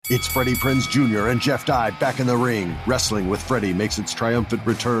It's Freddie Prinze Jr. and Jeff Dye back in the ring. Wrestling with Freddie makes its triumphant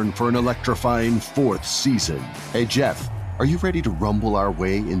return for an electrifying 4th season. Hey, Jeff, are you ready to rumble our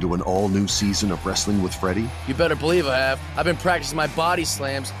way into an all-new season of Wrestling with Freddie? You better believe I have. I've been practicing my body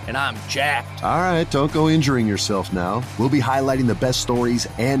slams, and I'm jacked. All right, don't go injuring yourself now. We'll be highlighting the best stories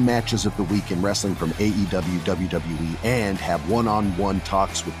and matches of the week in wrestling from AEW, WWE, and have one-on-one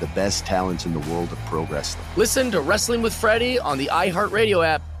talks with the best talents in the world of pro wrestling. Listen to Wrestling with Freddie on the iHeartRadio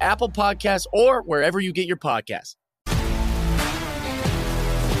app, Apple Podcasts, or wherever you get your podcasts.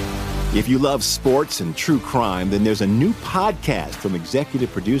 If you love sports and true crime, then there's a new podcast from executive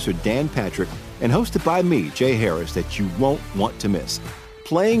producer Dan Patrick and hosted by me, Jay Harris, that you won't want to miss.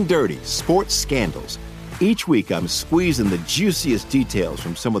 Playing Dirty: Sports Scandals. Each week, I'm squeezing the juiciest details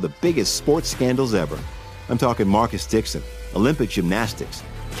from some of the biggest sports scandals ever. I'm talking Marcus Dixon, Olympic gymnastics,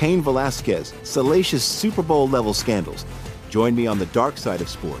 Cain Velasquez, salacious Super Bowl-level scandals. Join me on the dark side of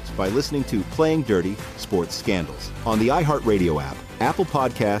sports by listening to Playing Dirty: Sports Scandals on the iHeartRadio app, Apple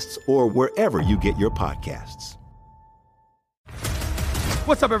Podcasts, or wherever you get your podcasts.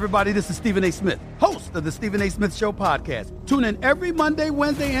 What's up, everybody? This is Stephen A. Smith, host of the Stephen A. Smith Show podcast. Tune in every Monday,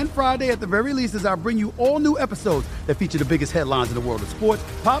 Wednesday, and Friday at the very least as I bring you all new episodes that feature the biggest headlines in the world of sports,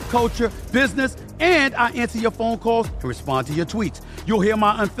 pop culture, business, and I answer your phone calls and respond to your tweets. You'll hear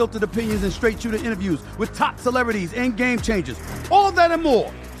my unfiltered opinions and straight-shooter interviews with top celebrities and game changers. All that and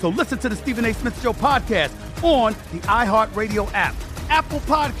more. So listen to the Stephen A. Smith Show podcast on the iHeartRadio app, Apple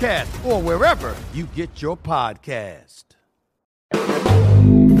Podcasts, or wherever you get your podcast.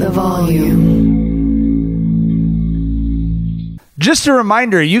 The volume. Just a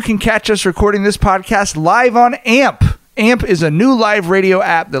reminder, you can catch us recording this podcast live on AMP. AMP is a new live radio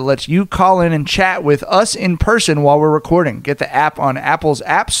app that lets you call in and chat with us in person while we're recording. Get the app on Apple's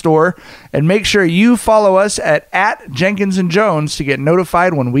App Store and make sure you follow us at Jenkins and Jonez to get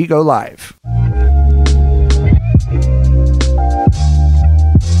notified when we go live.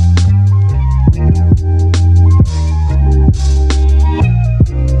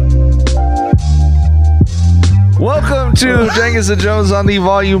 Welcome to Jenkins and Jonez on the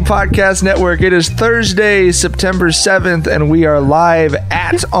Volume Podcast Network. It is Thursday, September 7th, and we are live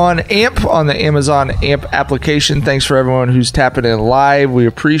on AMP on the Amazon AMP application. Thanks for everyone who's tapping in live. We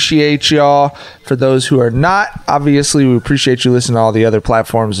appreciate y'all. For those who are not, obviously, we appreciate you listening to all the other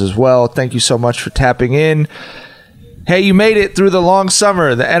platforms as well. Thank you so much for tapping in. Hey, you made it through the long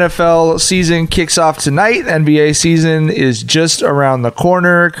summer. The NFL season kicks off tonight. NBA season is just around the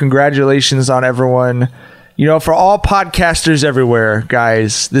corner. Congratulations on everyone. You know, for all podcasters everywhere,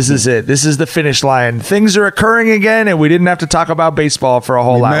 guys, this is it. This is the finish line. Things are occurring again, and we didn't have to talk about baseball for a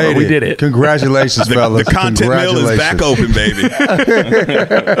whole hour. We did it. Congratulations, fellas. The content mill is back open, baby.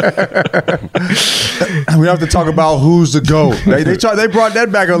 We have to talk about who's the GOAT. They brought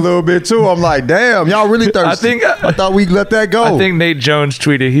that back a little bit, too. I'm like, damn, y'all really thirsty. I thought we'd let that go. I think Nate Jones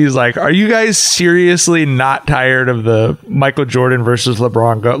tweeted, he's like, are you guys seriously not tired of the Michael Jordan versus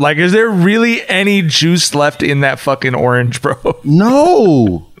LeBron GOAT? Like, is there really any juice left in that fucking orange, bro?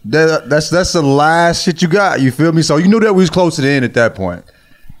 No. That's the last shit you got. You feel me? So you knew that we was close to the end at that point.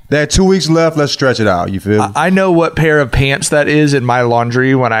 They had 2 weeks left. Let's stretch it out. You feel me? I know what pair of pants that is in my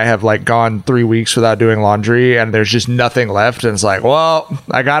laundry when I have like gone 3 weeks without doing laundry and there's just nothing left. And it's like, well,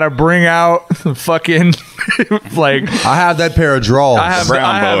 I got to bring out fucking like. I have that pair of drawers. I have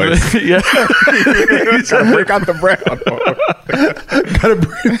brown boys. Yeah. You gotta break out the brown. Gotta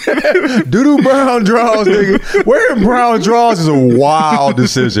bring doo-doo brown drawers, nigga. Wearing brown drawers is a wild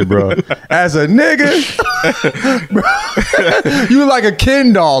decision, bro. As a nigga, bro, you like a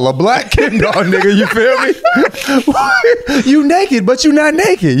Ken doll, a black Ken doll, nigga. You feel me? You naked, but you not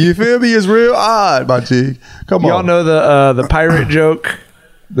naked. You feel me? It's real odd, my G. Come on. Y'all know the pirate joke,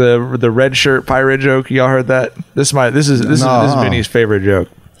 the red shirt pirate joke. Y'all heard that? This is Vinny's favorite joke.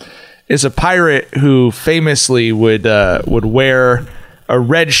 It's a pirate who famously would wear a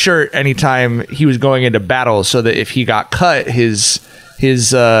red shirt anytime he was going into battle, so that if he got cut, his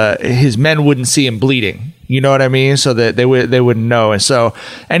men wouldn't see him bleeding. You know what I mean? So that they wouldn't know. And so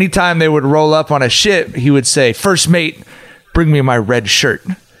anytime they would roll up on a ship, he would say, "First mate, bring me my red shirt."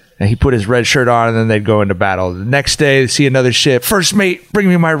 And he put his red shirt on, and then they'd go into battle. The next day, they see another ship. "First mate, bring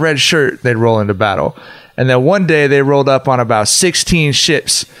me my red shirt." They'd roll into battle. And then one day, they rolled up on about 16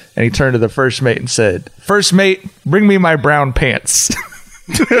 ships, and he turned to the first mate and said, "First mate, bring me my brown pants."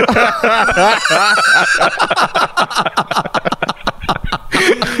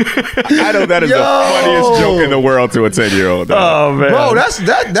 I know that is the funniest joke in the world to a 10-year-old. Oh man, Bro,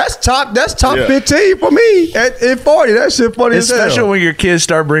 that's top 15 for me at 40. That shit funny as hell. Especially when your kids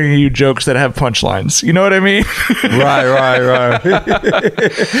start bringing you jokes that have punchlines. You know what I mean? Right.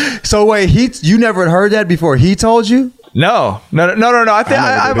 So wait, you never heard that before? He told you? No. I think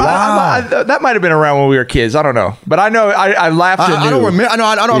that might have been around when we were kids. I don't know, but I know I laughed. I don't remember. I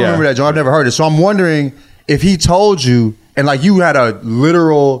don't remember that, John. I've never heard it. So I'm wondering if he told you, and like you had a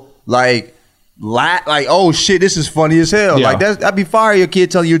literal like oh shit, this is funny as hell. Yeah. Like that'd be fire. Your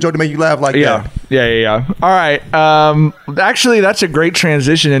kid telling you a joke to make you laugh like that. Yeah. All right. Actually, that's a great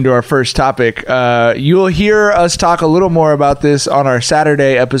transition into our first topic. You'll hear us talk a little more about this on our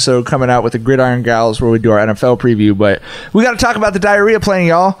Saturday episode coming out with the Gridiron Gals, where we do our NFL preview. But we got to talk about the diarrhea plane,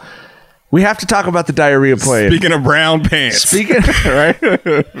 y'all. We have to talk about the diarrhea plane. Speaking of brown pants. Right?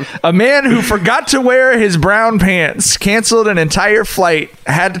 A man who forgot to wear his brown pants canceled an entire flight,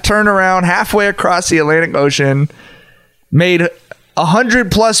 had to turn around halfway across the Atlantic Ocean, made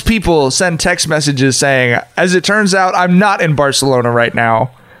 100 plus people send text messages saying, as it turns out, I'm not in Barcelona right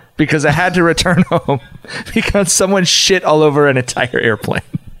now because I had to return home because someone shit all over an entire airplane.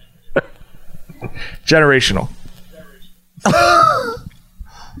 Generational.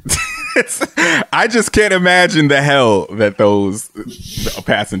 I just can't imagine the hell that those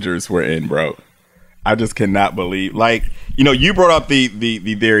passengers were in, bro. I just cannot believe. Like, you know, you brought up the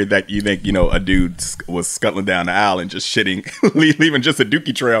theory that you think, you know, a dude was scuttling down the aisle and just shitting, leaving just a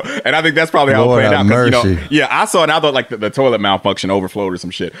dookie trail. And I think that's probably how it played out. You know, yeah, I saw it and I thought like the toilet malfunction overflowed or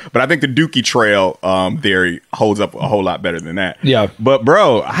some shit. But I think the dookie trail theory holds up a whole lot better than that. Yeah. But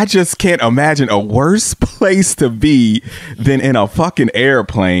bro, I just can't imagine a worse place to be than in a fucking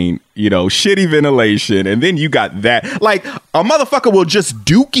airplane. You know, shitty ventilation. And then you got that. Like, a motherfucker will just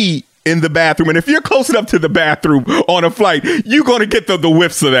dookie in the bathroom, and if you're close enough to the bathroom on a flight, you're gonna get the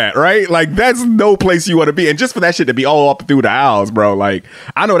whiffs of that, right? Like, that's no place you want to be. And just for that shit to be all up through the aisles, bro, like,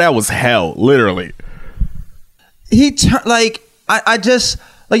 I know that was hell, literally. I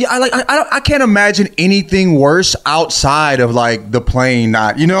can't imagine anything worse outside of like the plane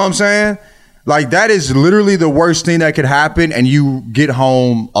not, you know what I'm saying? Like, that is literally the worst thing that could happen, and you get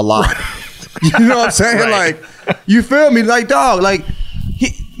home alive. You know what I'm saying? Right. Like, you feel me? Like, dog, like,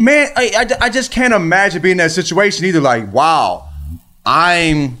 man, I just can't imagine being in that situation either. Like, wow,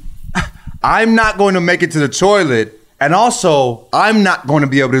 I'm not going to make it to the toilet, and also I'm not going to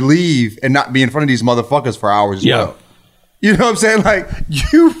be able to leave and not be in front of these motherfuckers for hours as well. You know what I'm saying? Like,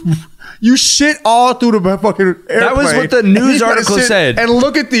 you shit all through the fucking airplane. That was what the news article said. And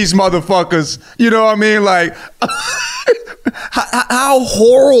look at these motherfuckers. You know what I mean? Like, how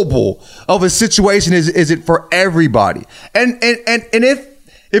horrible of a situation is it for everybody? And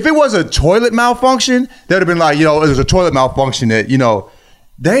if it was a toilet malfunction, that would have been like, you know, it was a toilet malfunction that, you know,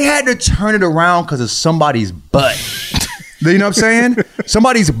 they had to turn it around because of somebody's butt. You know what I'm saying?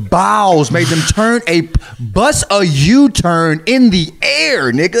 Somebody's bowels made them bust a U-turn in the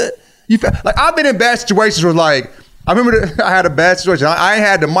air, nigga. Like, I've been in bad situations where, like, I remember I had a bad situation. I ain't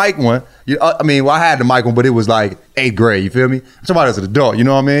had the mic one. I had the mic one, but it was like 8th grade. You feel me? Somebody was an adult. You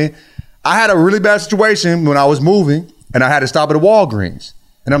know what I mean? I had a really bad situation when I was moving, and I had to stop at a Walgreens.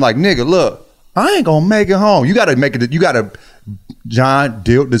 And I'm like, nigga, look, I ain't gonna make it home. You gotta make it. You gotta, John.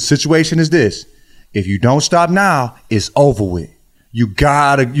 The situation is this: if you don't stop now, it's over with. You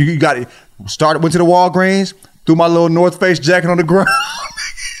gotta start. Went to the Walgreens, threw my little North Face jacket on the ground.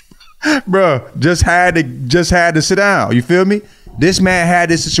 Bro, just had to sit down. You feel me? This man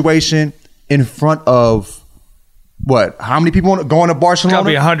had this situation in front of what? How many people going to Barcelona? Gotta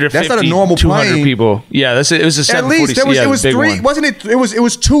be 150. That's not a normal 200 plane. People. Yeah, it was a 747. At least it was three. One. Wasn't it? It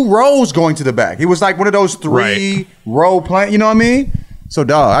was 2 rows going to the back. It was like one of those 3-row plane. You know what I mean? So,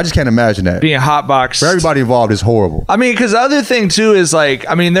 dog, I just can't imagine that. Being hotboxed. For everybody involved is horrible. I mean, because the other thing, too, is like,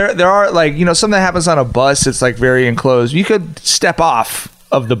 I mean, there are like, you know, something that happens on a bus, it's like very enclosed. You could step off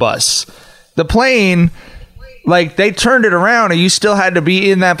of the bus. The plane, like, they turned it around and you still had to be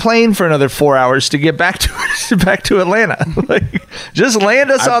in that plane for another 4 hours to get back to Atlanta. Like, just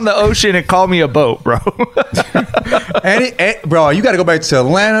land us on the ocean and call me a boat, bro. Bro, you got to go back to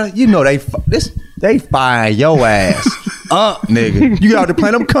Atlanta. You know they fire your ass up, nigga. You got to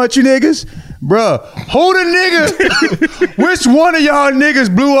play them country niggas. Bruh, who the nigga? Which one of y'all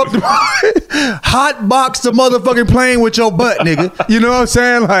niggas blew up the hot box the motherfucking plane with your butt, nigga? You know what I'm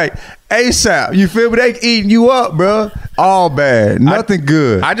saying? Like, ASAP. You feel me? They eating you up, bruh. All bad. Nothing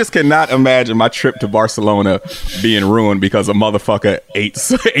good. I just cannot imagine my trip to Barcelona being ruined because a motherfucker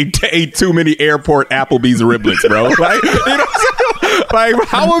ate too many airport Applebee's riblets, bro. Like, you know what I'm saying?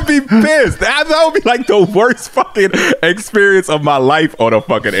 Like, I would be pissed. That would be like the worst fucking experience of my life on a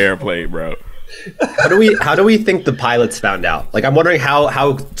fucking airplane, bro. How do we think the pilots found out? Like, I'm wondering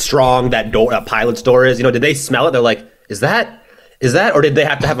how strong that pilot's door is. You know, did they smell it? They're like, is that, or did they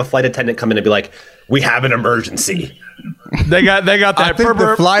have to have a flight attendant come in and be like, we have an emergency? They got that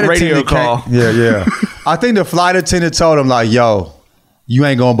the flight radio call. Yeah. I think the flight attendant told him like, yo, you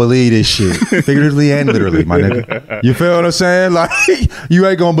ain't gonna believe this shit. Figuratively and literally, my nigga. You feel what I'm saying? Like, you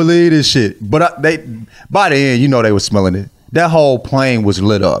ain't gonna believe this shit. But they, by the end, you know they were smelling it. That whole plane was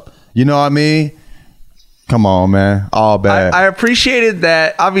lit up. You know what I mean? Come on, man. All bad. I appreciated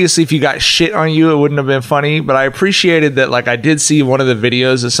that. Obviously, if you got shit on you, it wouldn't have been funny. But I appreciated that, like, I did see one of the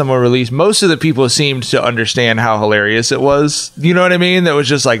videos that someone released. Most of the people seemed to understand how hilarious it was. You know what I mean? That was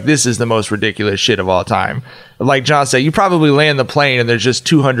just like, this is the most ridiculous shit of all time. Like John said, you probably land the plane and there's just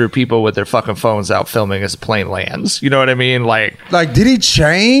 200 people with their fucking phones out filming as the plane lands. You know what I mean? Like, did he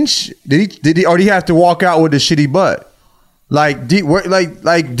change? Did he, or did he have to walk out with a shitty butt? Like,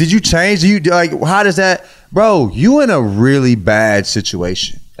 did you change? Do you like? How does that, bro? You in a really bad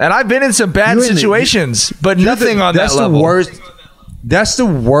situation, and I've been in some bad situations, but nothing on that level. That's the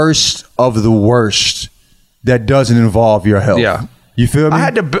worst of the worst that doesn't involve your health. Yeah, you feel me? I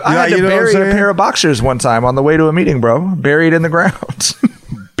had to bury a pair of boxers one time on the way to a meeting, bro. Buried in the ground.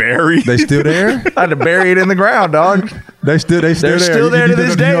 Buried? They still there? I had to bury it in the ground, dog. They're still there. They're still there to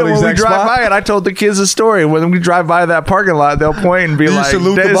this day. When we drive by it, I told the kids a story. When we drive by that parking lot, they'll point and be like,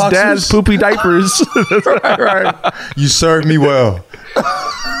 "There's Dad's poopy diapers." right. You served me well,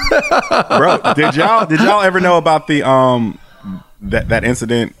 bro. Did y'all ever know about the that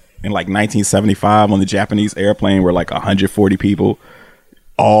incident in like 1975 on the Japanese airplane where like 140 people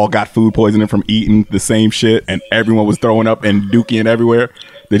all got food poisoning from eating the same shit, and everyone was throwing up and dookie everywhere?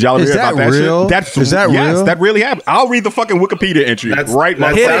 Did y'all ever hear about that real? Shit? Is that yes, real? That really happened. I'll read the fucking Wikipedia entry That sounds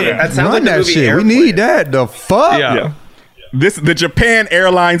like the movie shit. Airplane. We need that. The fuck? Yeah. The Japan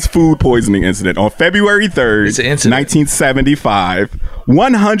Airlines food poisoning incident on February 3rd, 1975.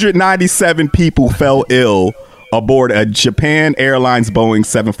 197 people fell ill aboard a Japan Airlines Boeing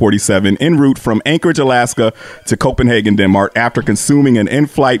 747 en route from Anchorage, Alaska to Copenhagen, Denmark, after consuming an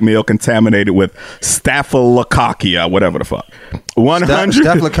in-flight meal contaminated with Staphylococcus, whatever the fuck.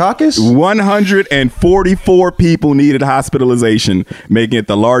 Staphylococcus? 144 people needed hospitalization, making it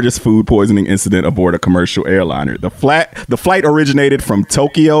the largest food poisoning incident aboard a commercial airliner. The flight originated from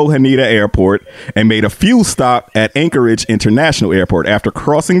Tokyo Haneda Airport and made a fuel stop at Anchorage International Airport. After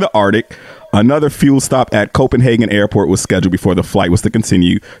crossing the Arctic, another fuel stop at Copenhagen Airport was scheduled before the flight was to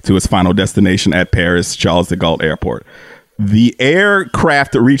continue to its final destination at Paris Charles de Gaulle Airport. The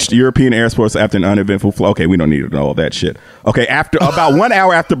aircraft reached European airspace after an uneventful flight. Okay, we don't need to know all that shit. Okay, after about 1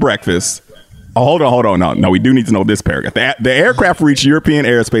 hour after breakfast. Oh, hold on. No, we do need to know this paragraph. The aircraft reached European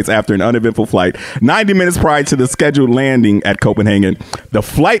airspace after an uneventful flight. 90 minutes prior to the scheduled landing at Copenhagen, the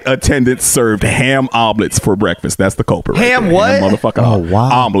flight attendants served ham omelets for breakfast. That's the culprit. Ham right what? Ham motherfucking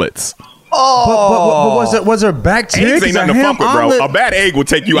omelets. Oh, but was there bacteria? Eggs ain't nothing to fuck with, bro. A bad egg will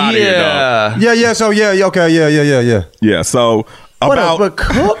take you out of here, dog. Yeah. So okay. Yeah. So but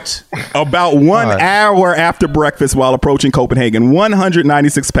cooked. About 1 hour after breakfast, while approaching Copenhagen,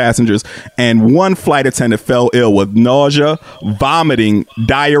 196 passengers and one flight attendant fell ill with nausea, vomiting,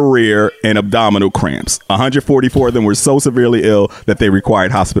 diarrhea, and abdominal cramps. 144 of them were so severely ill that they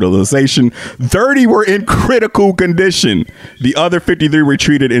required hospitalization. 30 were in critical condition. The other 53 were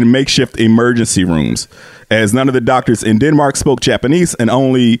treated in makeshift emergency rooms. As none of the doctors in Denmark spoke Japanese and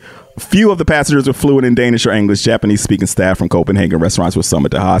only few of the passengers were fluent in Danish or English, Japanese-speaking staff from Copenhagen restaurants were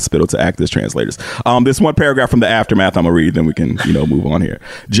summoned to hospital to act as translators. This one paragraph from the aftermath I'm going to read, then we can move on here.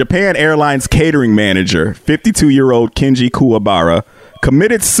 Japan Airlines catering manager, 52-year-old Kenji Kuwabara,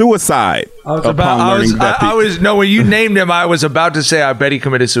 committed suicide. When you named him, I was about to say, I bet he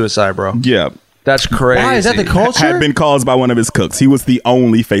committed suicide, bro. Yeah. That's crazy. Why? Is that the culture? Had been caused by one of his cooks. He was the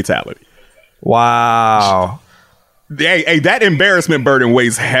only fatality. Wow. Hey, that embarrassment burden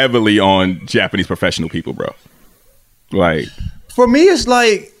weighs heavily on Japanese professional people, bro. Like, for me, it's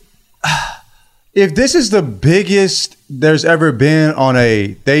like, if this is the biggest there's ever been on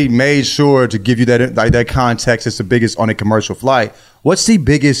they made sure to give you that context. It's the biggest on a commercial flight. What's the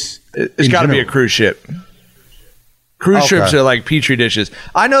biggest? It's got to be a cruise ship. Cruise ships are like petri dishes.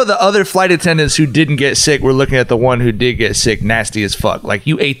 I know the other flight attendants who didn't get sick were looking at the one who did get sick nasty as fuck. Like,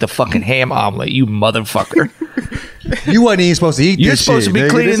 you ate the fucking ham omelet, you motherfucker. You wasn't even supposed to eat You're this supposed shit. To be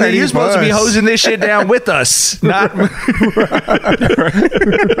cleaning. You're supposed to be us. hosing this shit down with us. Not.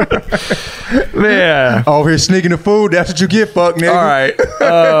 Man. Over here sneaking the food. That's what you get, fuck nigga.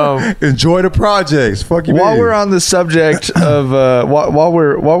 All right. Enjoy the projects. Fuck you. While we're on the subject of while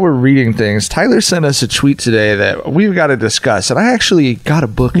we're reading things, Tyler sent us a tweet today that we've got to discuss, and I actually got a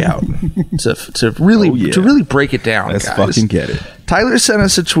book out to really break it down. Let's guys. fucking get it. Tyler sent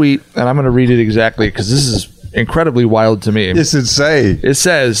us a tweet, and I'm going to read it exactly because this is incredibly wild to me. It's insane. It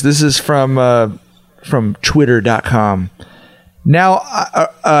says, this is from Twitter.com. Now,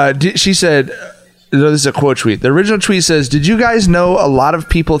 she said, this is a quote tweet. The original tweet says, did you guys know a lot of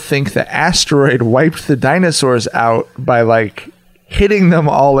people think the asteroid wiped the dinosaurs out by like hitting them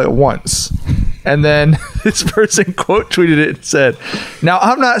all at once? And then this person quote tweeted it and said, now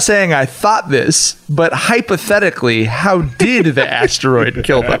I'm not saying I thought this, but hypothetically, how did the asteroid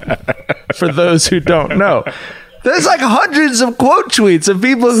kill them? For those who don't know. There's like hundreds of quote tweets of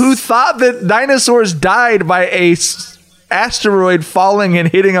people who thought that dinosaurs died by a asteroid falling and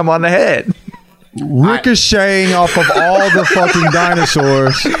hitting them on the head. Ricocheting off of all the fucking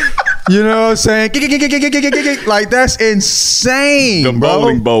dinosaurs. You know what I'm saying? Like, that's insane, The bro.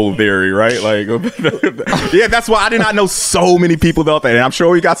 bowling bowl theory, right? Like, yeah, that's why I did not know so many people thought that. And I'm sure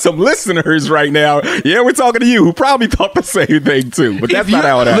we got some listeners right now. Yeah, we're talking to you who probably thought the same thing too. But that's not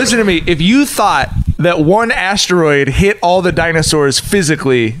how it happened. Listen to me. If you thought that one asteroid hit all the dinosaurs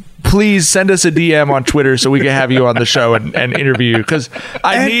physically, please send us a DM on Twitter so we can have you on the show and interview you, because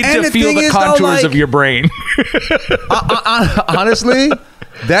I need to feel the contours of your brain. Honestly,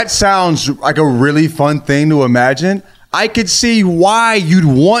 that sounds like a really fun thing to imagine. I could see why you'd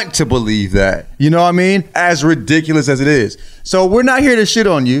want to believe that. You know what I mean? As ridiculous as it is. So we're not here to shit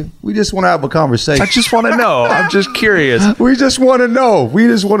on you. We just want to have a conversation. I just want to know. I'm just curious. We just want to know. We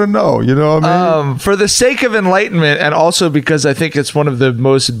just want to know. You know what I mean? For the sake of enlightenment, and also because I think it's one of the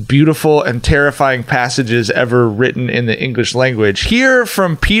most beautiful and terrifying passages ever written in the English language, here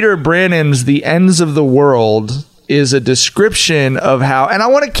from Peter Brannan's The Ends of the World is a description of how, and I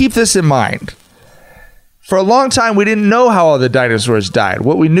want to keep this in mind. For a long time, we didn't know how all the dinosaurs died.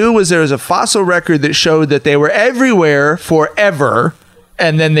 What we knew was there was a fossil record that showed that they were everywhere forever,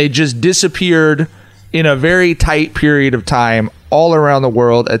 and then they just disappeared in a very tight period of time all around the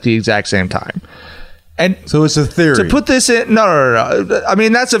world at the exact same time. And so it's a theory. To put this in, no. I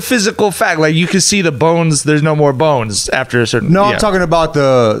mean, that's a physical fact. Like, you can see the bones. There's no more bones after a certain. No, I'm talking about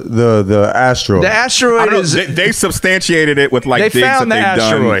the asteroid. The asteroid is. They substantiated it with like. They found the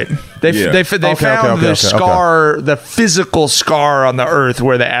asteroid. They found the scar, the physical scar on the Earth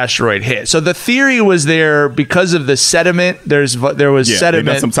where the asteroid hit. So the theory was there because of the sediment. There was sediment.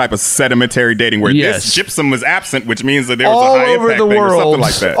 They done some type of sedimentary dating where this gypsum was absent, which means that there was all a high over impact the thing or world, something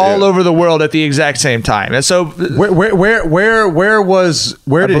like that. all over the world at the exact same time. And so where did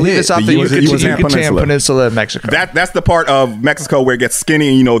it hit? It's off the Yucatan Peninsula of Mexico. That's the part of Mexico where it gets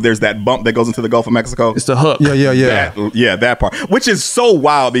skinny, and there's that bump that goes into the Gulf of Mexico. It's the hook. Yeah. That part, which is so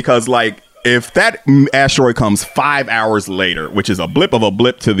wild because like, if that asteroid comes 5 hours later, which is a blip of a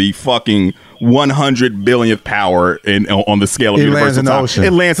blip to the fucking 100 billionth power on the scale of universal time,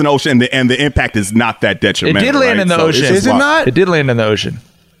 it lands in the ocean, and the impact is not that detrimental. It did land in the ocean. Is it not? It did land in the ocean.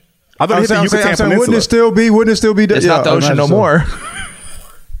 I thought it hit the Yucatan Peninsula. Wouldn't it still be? It's not the ocean no more.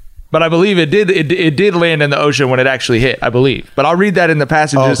 But I believe it did land in the ocean when it actually hit, I believe. But I'll read that in the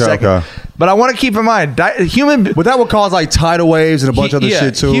passage in a second. Okay. But I want to keep in mind, but that would cause like tidal waves and a bunch of other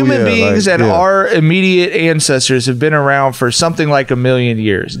shit too. Human beings and our immediate ancestors have been around for something like 1 million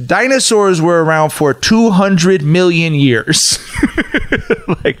years. Dinosaurs were around for 200 million years.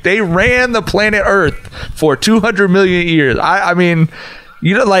 Like, they ran the planet Earth for 200 million years. I mean...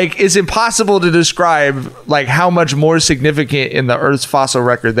 it's impossible to describe like how much more significant in the Earth's fossil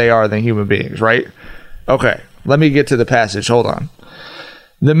record they are than human beings, right? Okay, let me get to the passage. Hold on.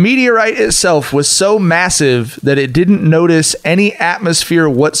 The meteorite itself was so massive that it didn't notice any atmosphere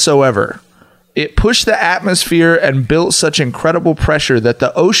whatsoever. It pushed the atmosphere and built such incredible pressure that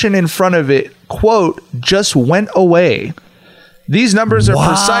the ocean in front of it, quote, just went away. These numbers are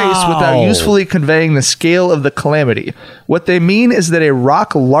precise without usefully conveying the scale of the calamity. What they mean is that a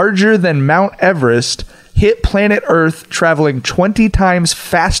rock larger than Mount Everest hit planet Earth traveling 20 times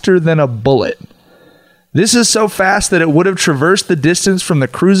faster than a bullet. This is so fast that it would have traversed the distance from the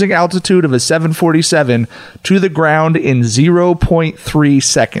cruising altitude of a 747 to the ground in 0.3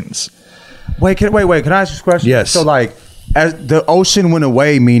 seconds. Wait, can I ask you a question? Yes. So like, as the ocean went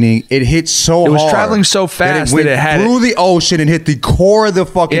away, meaning it hit so hard. It was traveling so fast that it had through the ocean and hit the core of the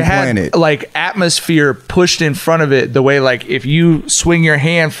fucking planet. It had like atmosphere pushed in front of it the way like if you swing your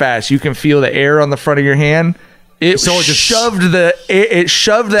hand fast, you can feel the air on the front of your hand. It shoved the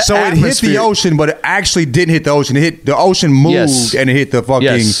So it hit the ocean, but it actually didn't hit the ocean. The ocean moved and it hit the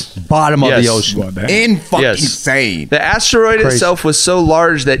fucking bottom of the ocean. Insane. The asteroid itself was so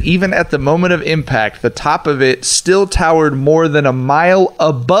large that even at the moment of impact, the top of it still towered more than a mile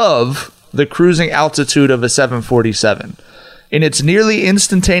above the cruising altitude of a 747. In its nearly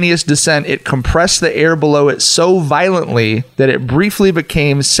instantaneous descent, it compressed the air below it so violently that it briefly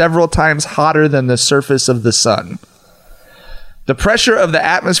became several times hotter than the surface of the sun. The pressure of the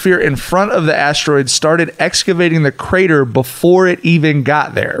atmosphere in front of the asteroid started excavating the crater before it even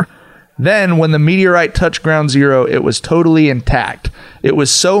got there. Then, when the meteorite touched ground zero, it was totally intact. It was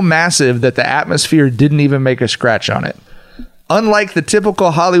so massive that the atmosphere didn't even make a scratch on it. Unlike the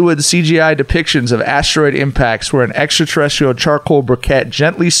typical Hollywood CGI depictions of asteroid impacts where an extraterrestrial charcoal briquette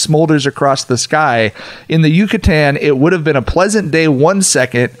gently smolders across the sky, in the Yucatan, it would have been a pleasant day 1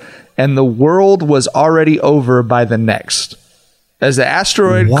 second, and the world was already over by the next. As the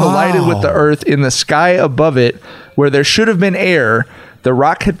asteroid collided with the Earth in the sky above it, where there should have been air, the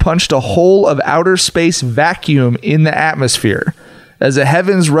rock had punched a hole of outer space vacuum in the atmosphere. As the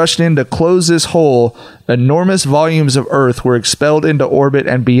heavens rushed in to close this hole, enormous volumes of Earth were expelled into orbit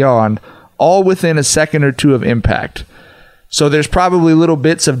and beyond, all within a second or two of impact. So there's probably little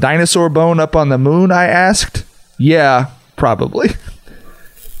bits of dinosaur bone up on the moon, I asked? Yeah, probably.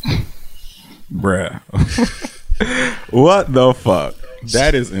 Bruh. What the fuck?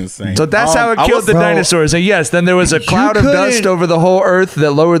 That is insane. So that's how it killed the dinosaurs. And yes, then there was a cloud of dust over the whole Earth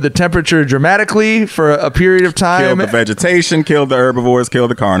that lowered the temperature dramatically for a period of time. Killed the vegetation, killed the herbivores,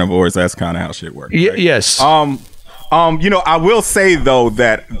 killed the carnivores. That's kind of how shit works. Right? Yes. I will say though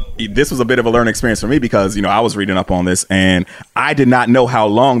that this was a bit of a learning experience for me because, I was reading up on this and I did not know how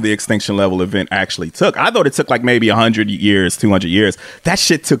long the extinction level event actually took. I thought it took like maybe 100 years, 200 years. That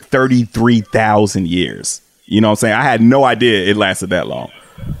shit took 33,000 years. You know what I'm saying? I had no idea it lasted that long.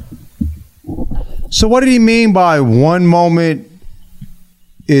 So what did he mean by one moment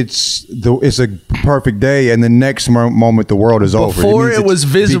it's a perfect day and the next moment the world is over? Before it was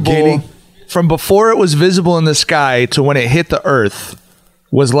visible, from before it was visible in the sky to when it hit the Earth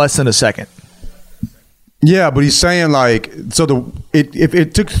was less than a second. Yeah, but he's saying like, so if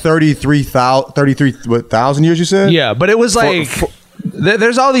it took 33,000 years, you said? Yeah, but it was like...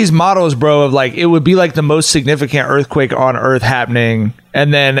 There's all these models, bro, of like it would be like the most significant earthquake on Earth happening,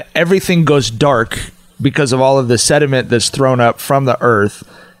 and then everything goes dark because of all of the sediment that's thrown up from the Earth,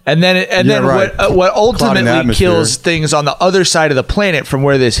 and then what ultimately kills things on the other side of the planet from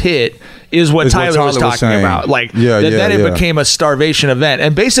where this hit is what Tyler was talking about. Like then it became a starvation event,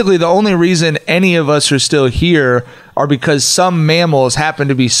 and basically the only reason any of us are still here are because some mammals happen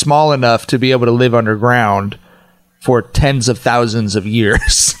to be small enough to be able to live underground for tens of thousands of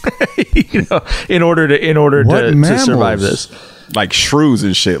years, in order to survive this. Like shrews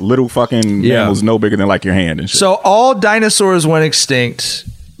and shit, little fucking mammals no bigger than like your hand and shit. So all dinosaurs went extinct.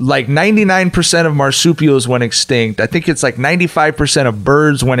 Like 99% of marsupials went extinct. I think it's like 95% of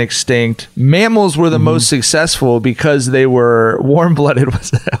birds went extinct. Mammals were the most successful because they were warm-blooded.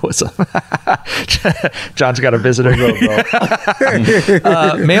 John's got a visitor.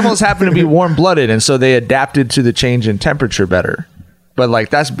 Mammals happen to be warm-blooded, and so they adapted to the change in temperature better. But like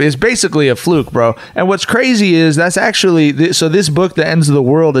it's basically a fluke, bro. And what's crazy is that's actually so this book, The Ends of the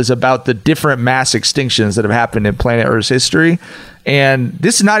World, is about the different mass extinctions that have happened in planet Earth's history. And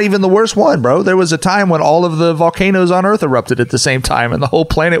this is not even the worst one, bro. There was a time when all of the volcanoes on Earth erupted at the same time, and the whole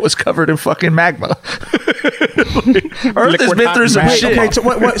planet was covered in fucking magma. Earth has been through some shit. Okay,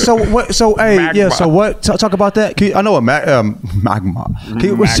 so what? Talk about that. I know a magma.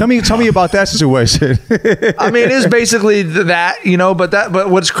 Tell me about that situation. I mean, it's basically that,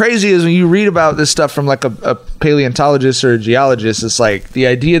 But what's crazy is when you read about this stuff from like a paleontologist or a geologist, it's like the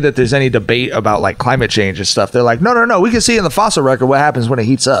idea that there's any debate about like climate change and stuff. They're like, no, we can see in the fossil record what happens when it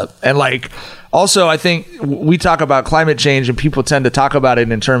heats up. And like, also, I think we talk about climate change and people tend to talk about it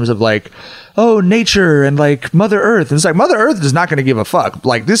in terms of like, oh, nature and like Mother Earth. And it's like Mother Earth is not going to give a fuck.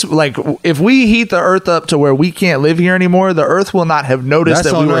 Like this, like if we heat the Earth up to where we can't live here anymore, the Earth will not have noticed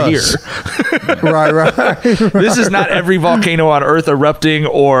that we were here. Right. This is not every volcano on Earth erupting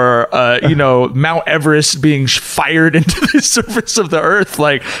or Mount Everest being fired into the surface of the Earth.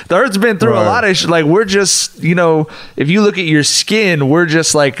 Like the Earth's been through a lot of shit. Like we're just, if you look at your skin, we're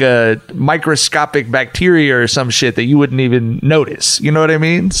just like a microscopic bacteria or some shit that you wouldn't even notice. You know what I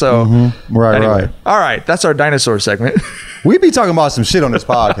mean? So Right. All right. That's our dinosaur segment. We be talking about some shit on this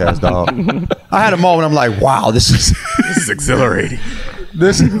podcast, dog. I had a moment. I'm like, wow, this is exhilarating.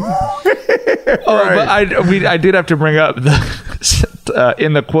 But I did have to bring up in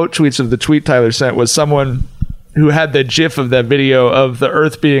the quote tweets of the tweet Tyler sent was someone who had the GIF of that video of the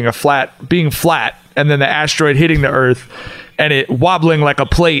Earth being flat, and then the asteroid hitting the Earth and it wobbling like a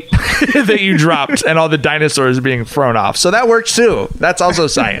plate that you dropped, and all the dinosaurs being thrown off. So that works too. That's also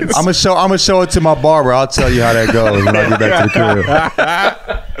science. I'm gonna show it to my barber. I'll tell you how that goes when I get back to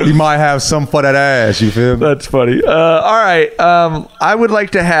the crib. He might have some for that ass. You feel me? That's funny. All right. I would like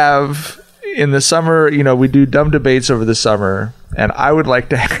to have in the summer. We do dumb debates over the summer, and I would like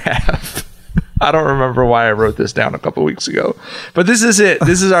to have. I don't remember why I wrote this down a couple weeks ago, but this is it.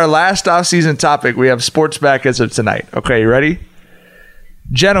 This is our last off-season topic. We have sports back as of tonight. Okay, you ready?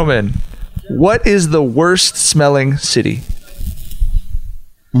 Gentlemen, what is the worst smelling city?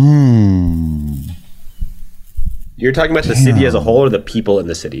 You're talking about the city as a whole or the people in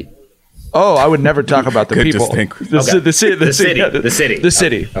the city? Oh, I would never talk about the people. The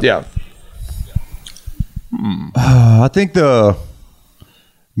city. Okay. Yeah. I think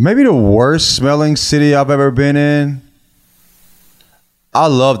maybe the worst smelling city I've ever been in. I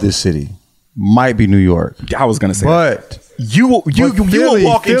love this city. Might be New York. I was gonna say, but you will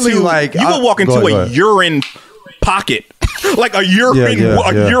walk into a urine pocket, like a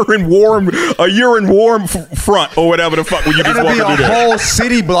urine warm front or whatever the fuck. When you just it'll walk be into a whole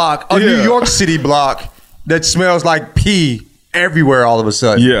city block, a New York City block that smells like pee everywhere all of a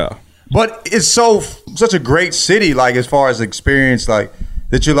sudden. Yeah, but it's such a great city, like as far as experience, like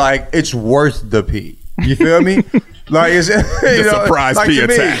that you're like it's worth the pee. You feel me? Like it's surprise like pee to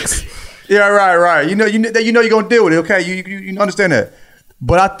attacks. Me, yeah, right. You know you're gonna deal with it. Okay, you understand that.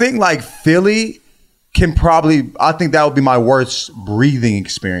 But I think like Philly can probably. I think that would be my worst breathing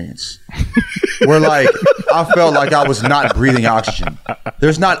experience. Where like I felt like I was not breathing oxygen.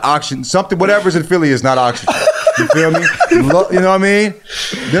 There's not oxygen. Whatever's in Philly is not oxygen. You feel me? You know what I mean?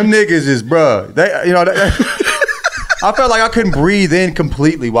 Them niggas is bruh. I felt like I couldn't breathe in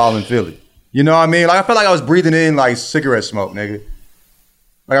completely while in Philly. You know what I mean? Like I felt like I was breathing in like cigarette smoke, nigga.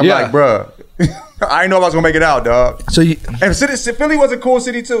 Like I'm like, bruh, I didn't know if I was gonna make it out, dog. And Philly was a cool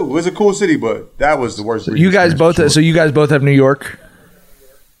city too. It was a cool city, but that was the worst. You guys both. So you guys both have New York.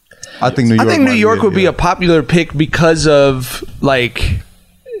 I think New York would be a popular pick because of like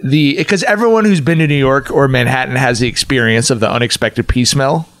because everyone who's been to New York or Manhattan has the experience of the unexpected pee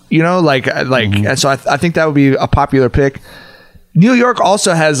smell. And so I think that would be a popular pick. New York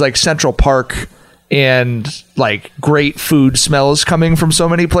also has like Central Park and like great food smells coming from so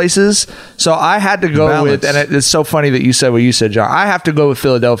many places. So I had to go with, and it's so funny that you said what you said, John. I have to go with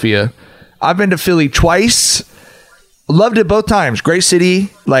Philadelphia. I've been to Philly twice. Loved it both times. Great city.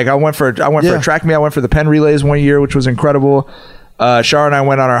 Like I went for a track meet. I went for the Penn Relays one year, which was incredible. Shara and I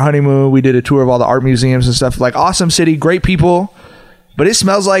went on our honeymoon. We did a tour of all the art museums and stuff. Like awesome city, great people. But it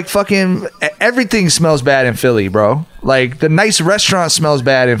smells like fucking everything smells bad in Philly, bro. Like the nice restaurant smells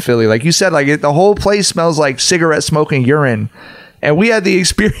bad in Philly. Like you said, like the whole place smells like cigarette smoke and urine. And we had the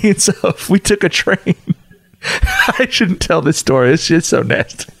experience of we took a train. I shouldn't tell this story. It's just so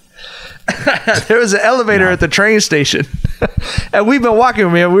nasty. There was an elevator at the train station, and we've been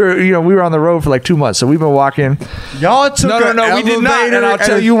walking. Man, we were on the road for like 2 months, so we've been walking. Y'all took no, we did not, and I'll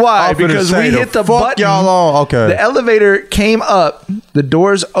tell you why. Because we hit the button. Y'all on. Okay. The elevator came up, the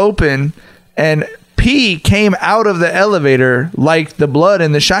doors open, and pee came out of the elevator like the blood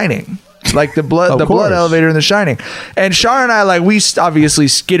in The Shining. Like the blood elevator in The Shining. And Shara and I, like, we obviously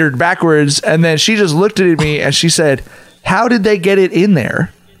skittered backwards, and then she just looked at me and she said, "How did they get it in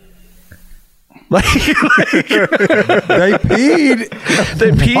there?" Like they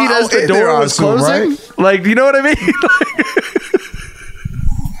peed as the door was closing. Right? Like, you know what I mean?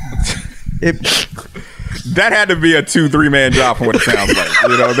 That had to be a 2-3 man job from what it sounds like.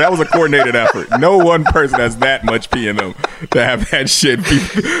 That was a coordinated effort. No one person has that much pee in them to have that shit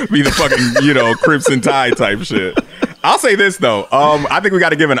be the fucking, Crimson Tide type shit. I'll say this though. I think we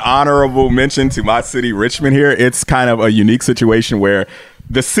got to give an honorable mention to my city, Richmond here. It's kind of a unique situation where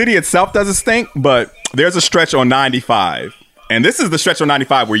the city itself doesn't stink, but there's a stretch on 95. And this is the stretch on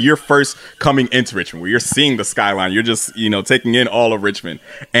 95 where you're first coming into Richmond, where you're seeing the skyline. You're just, taking in all of Richmond.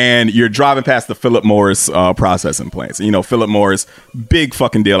 And you're driving past the Philip Morris processing plants. Philip Morris, big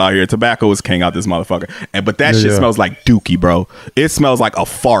fucking deal out here. Tobacco is king out this motherfucker. But that shit smells like dookie, bro. It smells like a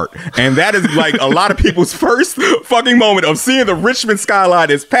fart. And that is like a lot of people's first fucking moment of seeing the Richmond skyline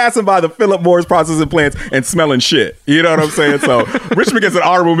is passing by the Philip Morris processing plants and smelling shit. You know what I'm saying? So Richmond gets an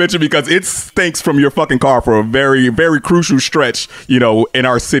honorable mention because it stinks from your fucking car for a very, very crucial stretch, in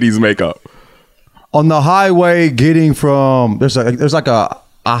our city's makeup. On the highway getting from there's like a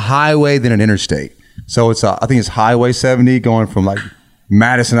highway then an interstate. So I think it's Highway 70 going from like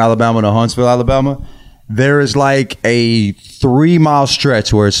Madison, Alabama to Huntsville, Alabama. There is like a 3-mile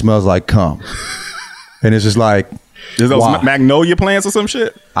stretch where it smells like cum. And it's just like, Is those wow. magnolia plants or some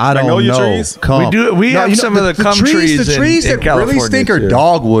shit? I don't magnolia know. trees? We have some of the cum trees The trees in that California really stink are too.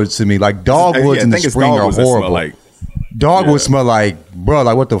 dogwoods to me. Like dogwoods in the spring are horrible. Dogwood smell like, bro,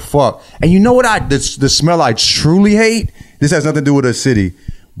 like what the fuck? And you know what the smell I truly hate? This has nothing to do with a city.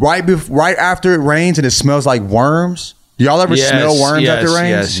 Right after it rains and it smells like worms. Do y'all ever smell worms after it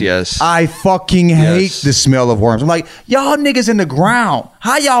rains? Yes. I fucking hate the smell of worms. I'm like, y'all niggas in the ground.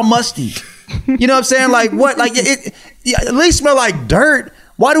 How y'all musty? You know what I'm saying? Like what? Like it at least smell like dirt.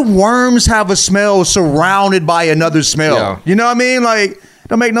 Why do worms have a smell surrounded by another smell? Yeah. You know what I mean? Like,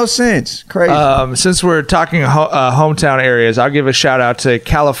 don't make no sense. Crazy. Since we're talking hometown areas, I'll give a shout out to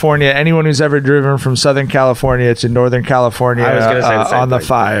California. Anyone who's ever driven from Southern California to Northern California I was gonna say the same on the thing.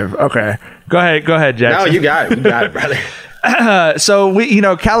 5. Okay. Go ahead, Jackson. No, you got it, brother. So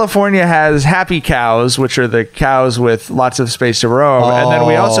California has happy cows, which are the cows with lots of space to roam, and then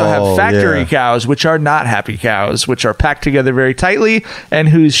we also have factory cows, which are not happy cows, which are packed together very tightly, and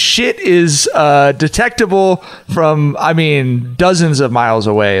whose shit is detectable from, dozens of miles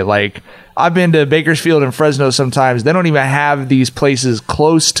away. Like, I've been to Bakersfield and Fresno sometimes. They don't even have these places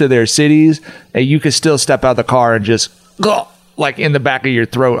close to their cities, and you can still step out the car and just go like in the back of your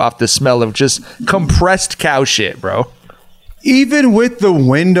throat off the smell of just compressed cow shit, bro. Even with the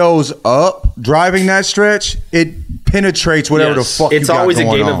windows up, driving that stretch, it penetrates whatever the fuck it's you got always a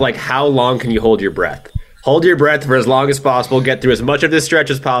going game on. of like, how long can you hold your breath? Hold your breath for as long as possible, get through as much of this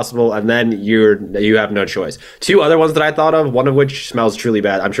stretch as possible, and then you have no choice. 2 other ones that I thought of, one of which smells truly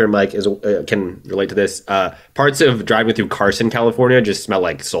bad. I'm sure Mike can relate to this. Parts of driving through Carson, California just smell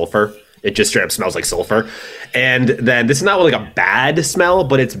like sulfur. It just straight up smells like sulfur. And then this is not like a bad smell,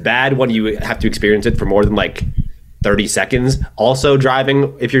 but it's bad when you have to experience it for more than like 30 seconds. Also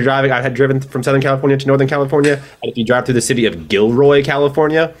if you're driving, I had driven from Southern California to Northern California. And if you drive through the city of Gilroy,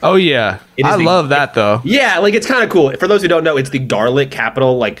 California. Oh, yeah. I love that, though. Yeah, like it's kind of cool. For those who don't know, it's the garlic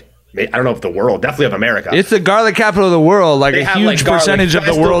capital, like, I don't know if the world, definitely of America. It's the garlic capital of the world. Like, a huge percentage of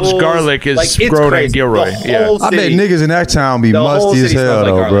the world's garlic is grown in Gilroy. Yeah. I bet niggas in that town be musty as hell,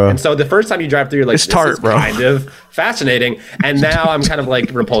 though, bro. And so the first time you drive through, you're like, it's tart, bro. Kind of fascinating. And now I'm kind of like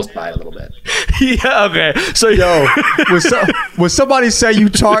repulsed by it a little bit. Yeah, okay. So, when somebody say you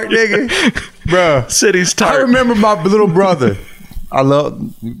tart, nigga, bro. City's tart. I remember my little brother. I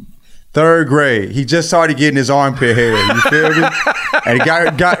love 3rd grade. He just started getting his armpit hair. You feel me? And he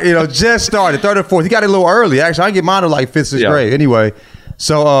got just started 3rd or 4th. He got it a little early. Actually, I get mine to like 5th, 6th grade. Anyway,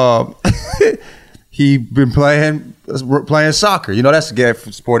 so he been playing soccer. You know, that's the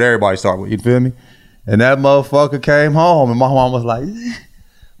sport everybody start with. You feel me? And that motherfucker came home, and my mom was like,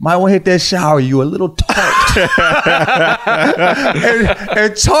 might want to hit that shower, you a little tart.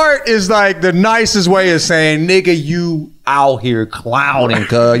 and tart is like the nicest way of saying, nigga, you out here clowning,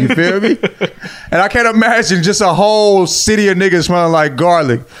 cuz. You feel me? And I can't imagine just a whole city of niggas smelling like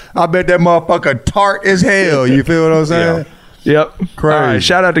garlic. I bet that motherfucker tart as hell. You feel what I'm saying? Yeah. Yep. Crazy. All right,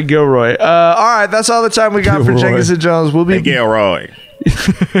 shout out to Gilroy. All right, that's all the time we got for Jenkins and Jonez. We'll be Gilroy.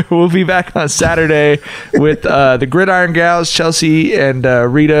 We'll be back on Saturday with the Gridiron Gals, Chelsea and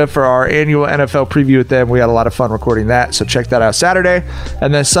Rita, for our annual NFL preview with them. We had a lot of fun recording that, so check that out Saturday.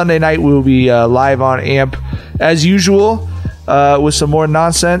 And then Sunday night we'll be live on AMP as usual with some more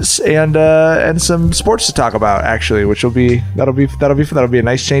nonsense and some sports to talk about, actually, which that'll be a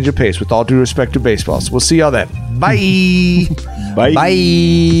nice change of pace. With all due respect to baseball, so we'll see y'all then. Bye. Bye.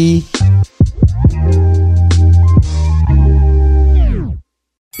 Bye.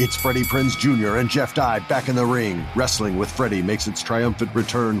 It's Freddie Prinze Jr. and Jeff Dye back in the ring. Wrestling with Freddie makes its triumphant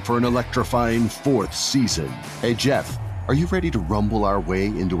return for an electrifying 4th season. Hey, Jeff, are you ready to rumble our way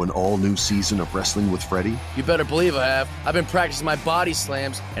into an all-new season of Wrestling with Freddie? You better believe I have. I've been practicing my body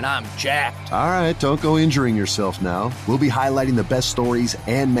slams, and I'm jacked. All right, don't go injuring yourself now. We'll be highlighting the best stories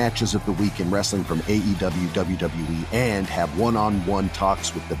and matches of the week in wrestling from AEW, WWE, and have one-on-one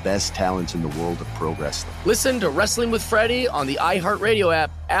talks with the best talents in the world of pro wrestling. Listen to Wrestling with Freddie on the iHeartRadio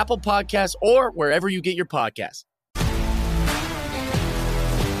app, Apple Podcasts, or wherever you get your podcasts.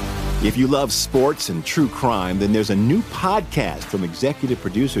 If you love sports and true crime, then there's a new podcast from executive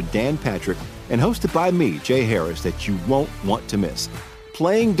producer Dan Patrick and hosted by me, Jay Harris, that you won't want to miss.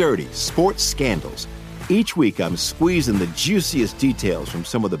 Playing Dirty: Sports Scandals. Each week, I'm squeezing the juiciest details from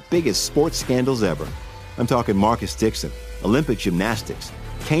some of the biggest sports scandals ever. I'm talking Marcus Dixon, Olympic gymnastics,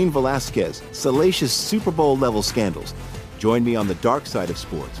 Cain Velasquez, salacious Super Bowl-level scandals. Join me on the dark side of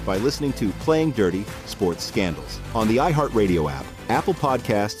sports by listening to Playing Dirty: Sports Scandals on the iHeartRadio app, Apple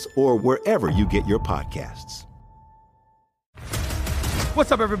Podcasts, or wherever you get your podcasts. What's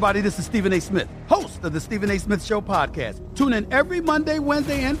up, everybody? This is Stephen A. Smith, host of the Stephen A. Smith Show podcast. Tune in every Monday,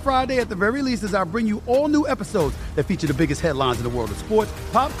 Wednesday, and Friday at the very least as I bring you all new episodes that feature the biggest headlines in the world of sports,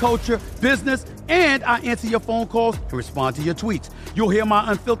 pop culture, business, and I answer your phone calls and respond to your tweets. You'll hear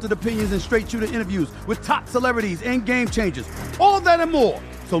my unfiltered opinions and straight-shooter interviews with top celebrities and game changers. All that and more.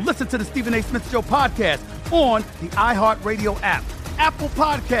 So listen to the Stephen A. Smith Show podcast on the iHeartRadio app, Apple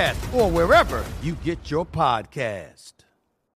Podcasts, or wherever you get your podcast.